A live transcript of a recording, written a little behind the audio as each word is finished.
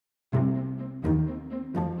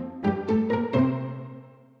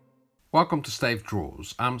Welcome to Stayf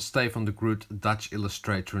Draws. I'm Stefan de Groot, Dutch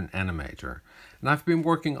illustrator and animator, and I've been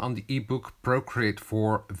working on the ebook Procreate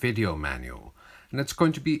 4 video manual, and it's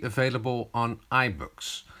going to be available on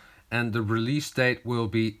iBooks, and the release date will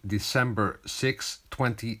be December 6,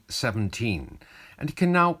 2017, and you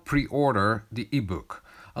can now pre-order the ebook.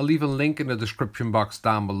 I'll leave a link in the description box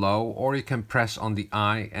down below, or you can press on the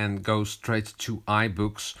I and go straight to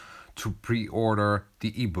iBooks to pre-order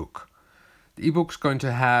the ebook. The ebook's going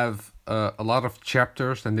to have a lot of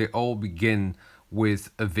chapters, and they all begin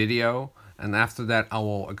with a video, and after that I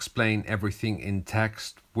will explain everything in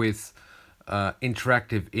text with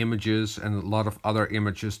interactive images and a lot of other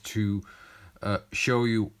images to show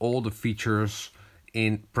you all the features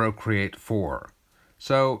in Procreate 4.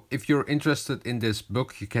 So if you're interested in this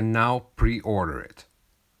book, you can now pre-order it.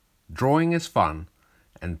 Drawing is fun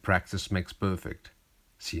and practice makes perfect.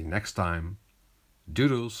 See you next time.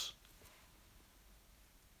 Doodles!